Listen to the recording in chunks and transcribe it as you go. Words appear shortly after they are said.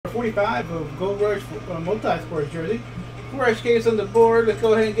45 of Gold Rush MultSports jersey. 4 SKs on the board. Let's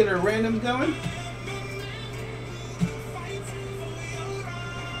go ahead and get our randoms going.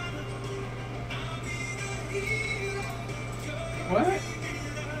 What?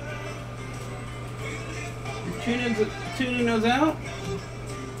 You're tuning those out?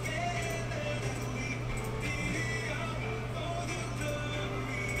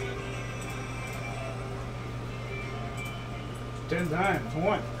 Ten times.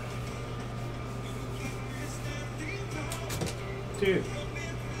 1, 2,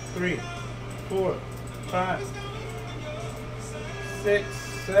 3, 4, 5, 6,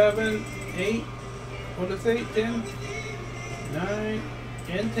 7, 8. What did I say? 10, 9,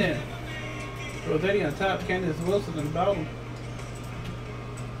 and 10. Rosetti on top, Candace Wilson on the bottom.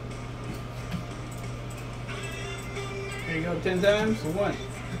 There you go, 10 times. 1,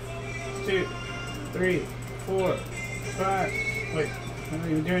 2, 3, 4, 5. Wait, I'm not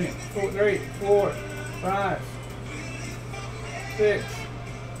even doing it. 3, 4, 5, 6,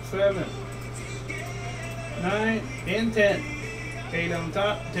 7, 9, and 10. 8 on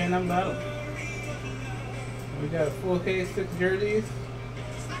top, 10 on bottom. We got a full case, 6 jerseys.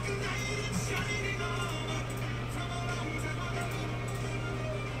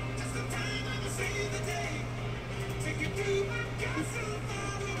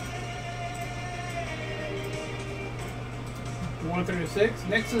 One through 6.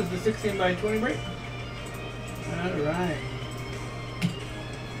 Next is the 16 by 20 break. Alright.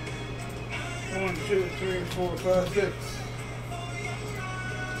 1, 2, 3, 4, 5, 6.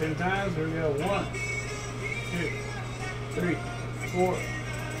 10 times. Here we go. 1, 2, 3, 4,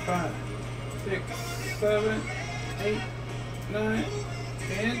 5, 6, 7, 8, 9,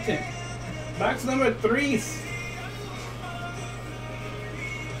 and 10. Box number 3.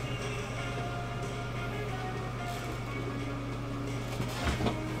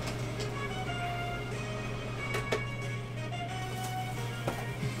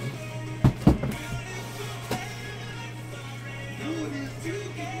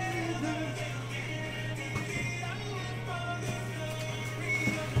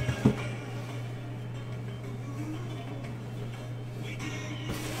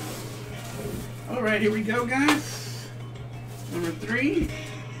 Alright, here we go, guys. Number 3.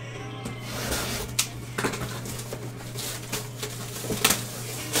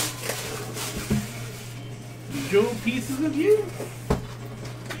 Jewel pieces of you.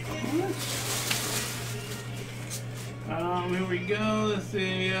 Here we go. Let's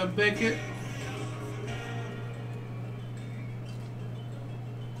see, Beckett.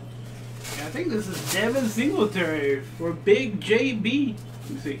 I think this is Devin Singletary for Big JB. Let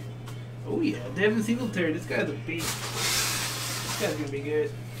me see. Oh yeah, Devin Singletary. This guy's a beast. This guy's gonna be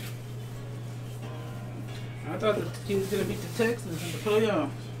good. I thought the team was gonna beat the Texans in the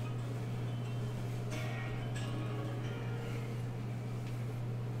playoffs.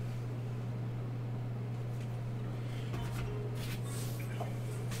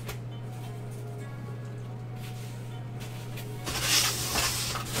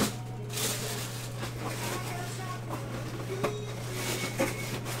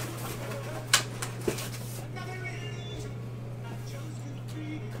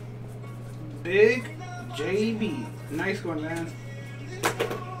 Big JB. Nice one, man.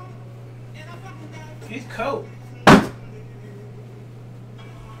 He's cold.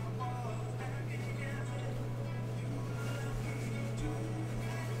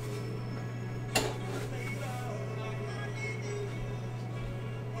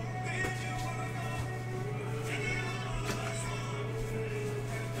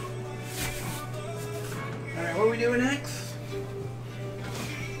 Alright, what are we doing next?